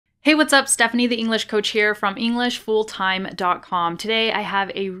Hey, what's up? Stephanie, the English coach here from EnglishFullTime.com. Today, I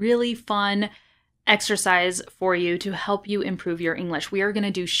have a really fun exercise for you to help you improve your English. We are going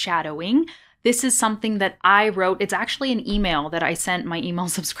to do shadowing. This is something that I wrote. It's actually an email that I sent my email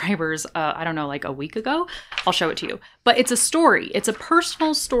subscribers, I don't know, like a week ago. I'll show it to you. But it's a story. It's a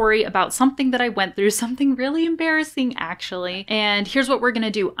personal story about something that I went through, something really embarrassing, actually. And here's what we're going to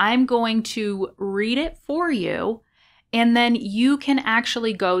do. I'm going to read it for you. And then you can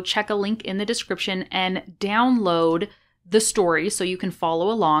actually go check a link in the description and download the story so you can follow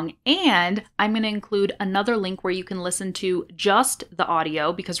along. And I'm going to include another link where you can listen to just the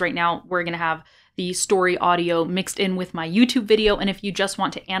audio, because right now we're going to have the story audio mixed in with my YouTube video. And if you just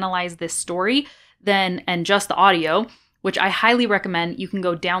want to analyze this story, then and just the audio, which I highly recommend, you can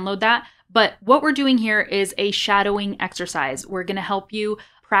go download that. But what we're doing here is a shadowing exercise. We're going to help you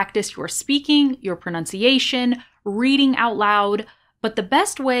practice your speaking, your pronunciation, reading out loud. But the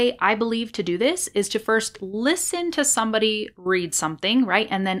best way, I believe, to do this is to first listen to somebody read something, right?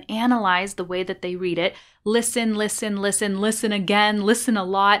 And then analyze the way that they read it. Listen, listen, listen, listen again, listen a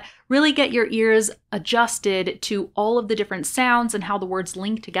lot. Really get your ears adjusted to all of the different sounds and how the words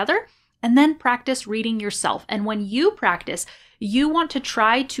link together. And then practice reading yourself. And when you practice, you want to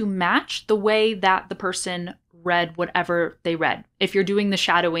try to match the way that the person read whatever they read. If you're doing the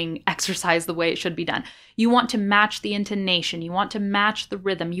shadowing exercise the way it should be done, you want to match the intonation. You want to match the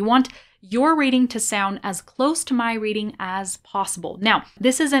rhythm. You want your reading to sound as close to my reading as possible. Now,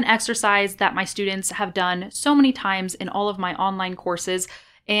 this is an exercise that my students have done so many times in all of my online courses.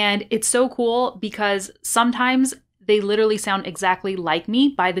 And it's so cool because sometimes they literally sound exactly like me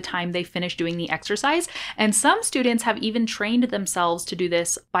by the time they finish doing the exercise. And some students have even trained themselves to do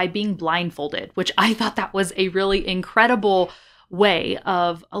this by being blindfolded, which I thought that was a really incredible way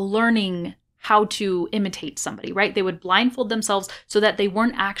of learning how to imitate somebody, right? They would blindfold themselves so that they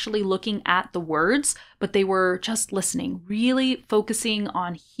weren't actually looking at the words, but they were just listening, really focusing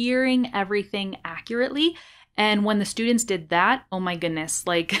on hearing everything accurately. And when the students did that, oh my goodness,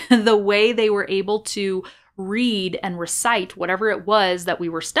 like the way they were able to read and recite whatever it was that we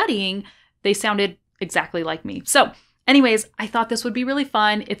were studying, they sounded exactly like me. So anyways, I thought this would be really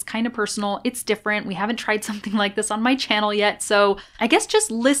fun. It's kind of personal. It's different. We haven't tried something like this on my channel yet. So I guess just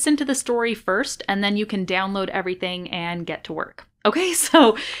listen to the story first, and then you can download everything and get to work. Okay,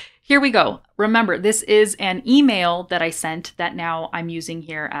 so here we go. Remember, this is an email that I sent that now I'm using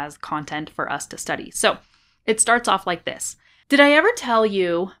here as content for us to study. So it starts off like this. Did I ever tell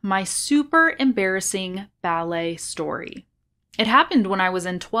you my super embarrassing ballet story? It happened when I was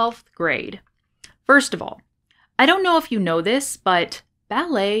in 12th grade. First of all, I don't know if you know this, but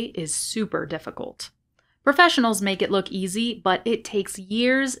ballet is super difficult. Professionals make it look easy, but it takes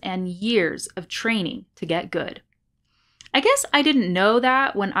years and years of training to get good. I guess I didn't know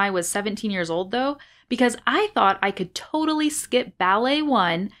that when I was 17 years old though, because I thought I could totally skip Ballet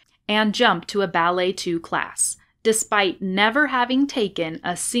 1 and jump to a Ballet 2 class, despite never having taken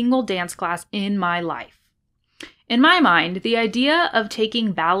a single dance class in my life. In my mind, the idea of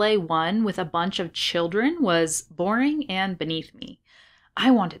taking Ballet 1 with a bunch of children was boring and beneath me. I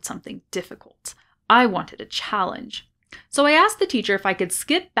wanted something difficult. I wanted a challenge. So I asked the teacher if I could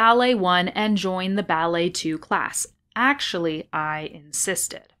skip Ballet 1 and join the Ballet 2 class. Actually, I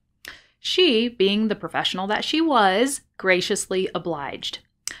insisted. She, being the professional that she was, graciously obliged.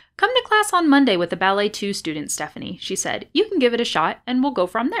 Come to class on Monday with the Ballet 2 student, Stephanie, she said. You can give it a shot and we'll go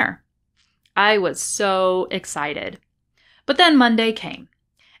from there. I was so excited. But then Monday came,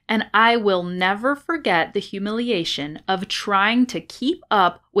 and I will never forget the humiliation of trying to keep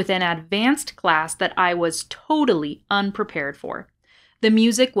up with an advanced class that I was totally unprepared for. The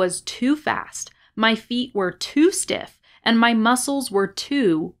music was too fast, my feet were too stiff, and my muscles were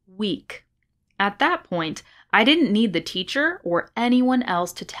too weak. At that point, I didn't need the teacher or anyone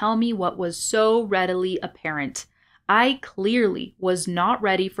else to tell me what was so readily apparent. I clearly was not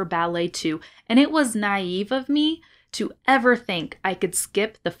ready for Ballet 2, and it was naive of me to ever think I could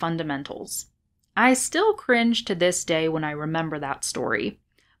skip the fundamentals. I still cringe to this day when I remember that story,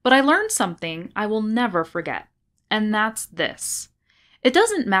 but I learned something I will never forget, and that's this. It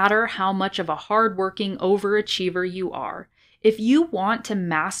doesn't matter how much of a hardworking overachiever you are. If you want to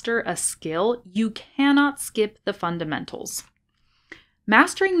master a skill, you cannot skip the fundamentals.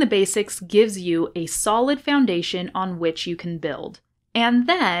 Mastering the basics gives you a solid foundation on which you can build. And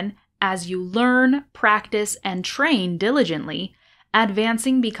then, as you learn, practice, and train diligently,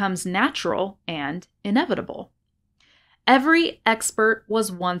 advancing becomes natural and inevitable. Every expert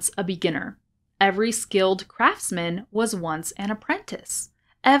was once a beginner. Every skilled craftsman was once an apprentice.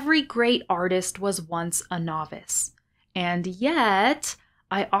 Every great artist was once a novice. And yet,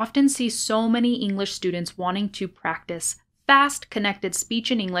 I often see so many English students wanting to practice fast connected speech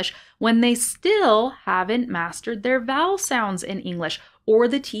in English when they still haven't mastered their vowel sounds in English, or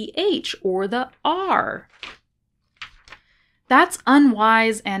the TH or the R. That's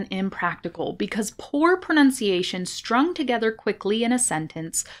unwise and impractical because poor pronunciation strung together quickly in a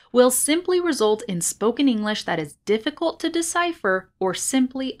sentence will simply result in spoken English that is difficult to decipher or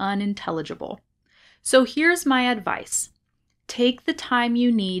simply unintelligible. So here's my advice. Take the time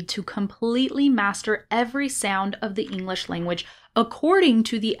you need to completely master every sound of the English language according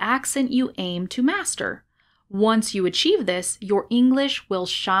to the accent you aim to master. Once you achieve this, your English will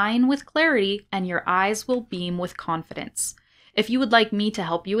shine with clarity and your eyes will beam with confidence. If you would like me to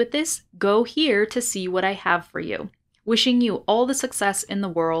help you with this, go here to see what I have for you. Wishing you all the success in the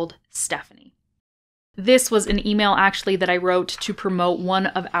world, Stephanie. This was an email actually that I wrote to promote one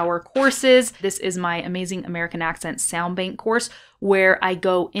of our courses. This is my Amazing American Accent Sound Bank course where I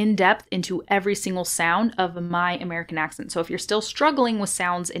go in depth into every single sound of my American accent. So if you're still struggling with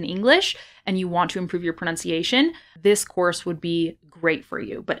sounds in English and you want to improve your pronunciation, this course would be great for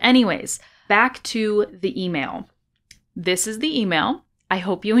you. But anyways, back to the email. This is the email. I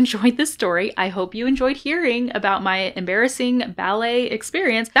hope you enjoyed this story. I hope you enjoyed hearing about my embarrassing ballet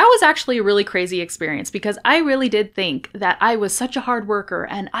experience. That was actually a really crazy experience because I really did think that I was such a hard worker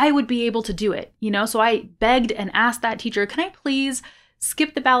and I would be able to do it, So I begged and asked that teacher, can I please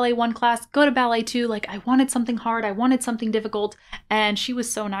skip the ballet 1 class, go to ballet 2? Like, I wanted something hard. I wanted something difficult. And she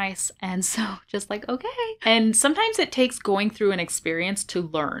was so nice. And so just like, okay. And sometimes it takes going through an experience to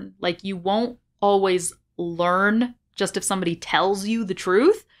learn. Like, you won't always learn just if somebody tells you the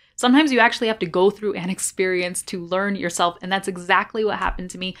truth. Sometimes you actually have to go through an experience to learn yourself. And that's exactly what happened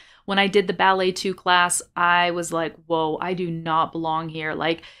to me. When I did the ballet 2 class, I was like, whoa, I do not belong here.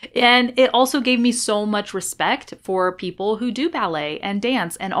 And it also gave me so much respect for people who do ballet and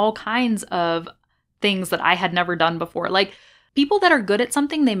dance and all kinds of things that I had never done before. Like, people that are good at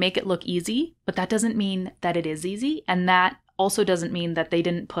something, they make it look easy, but that doesn't mean that it is easy. And that also doesn't mean that they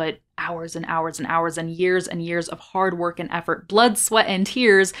didn't put hours and hours and hours and years of hard work and effort, blood, sweat, and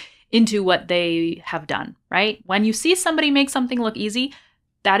tears into what they have done, right? When you see somebody make something look easy,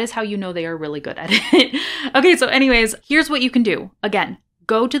 that is how you know they are really good at it. Okay, so anyways, here's what you can do. Again,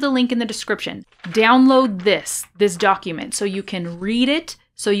 go to the link in the description. Download this document so you can read it,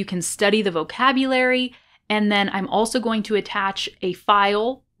 so you can study the vocabulary. And then I'm also going to attach a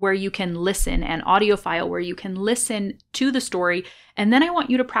file where you can listen, an audio file where you can listen to the story. And then I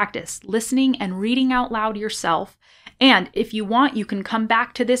want you to practice listening and reading out loud yourself. And if you want, you can come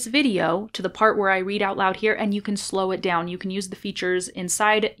back to this video, to the part where I read out loud here, and you can slow it down. You can use the features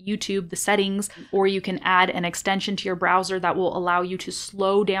inside YouTube, the settings, or you can add an extension to your browser that will allow you to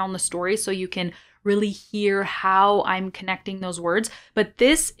slow down the story so you can really hear how I'm connecting those words. But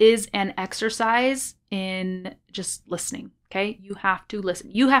this is an exercise in just listening. Okay, you have to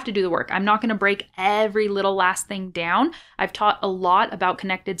listen. You have to do the work. I'm not going to break every little last thing down. I've taught a lot about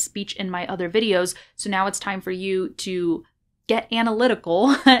connected speech in my other videos. So now it's time for you to get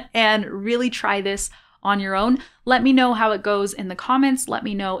analytical and really try this on your own. Let me know how it goes in the comments. Let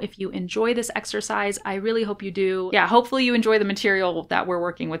me know if you enjoy this exercise. I really hope you do. Yeah, hopefully you enjoy the material that we're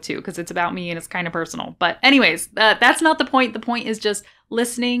working with too, because it's about me and it's kind of personal. But anyways, that's not the point. The point is just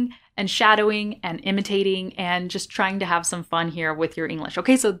listening and shadowing and imitating and just trying to have some fun here with your English.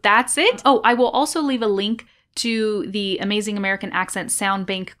 Okay, so that's it. Oh, I will also leave a link to the Amazing American Accent Sound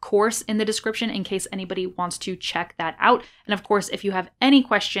Bank course in the description in case anybody wants to check that out. And of course, if you have any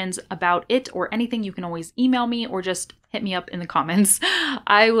questions about it or anything, you can always email me or just hit me up in the comments.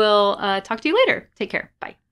 I will talk to you later. Take care. Bye.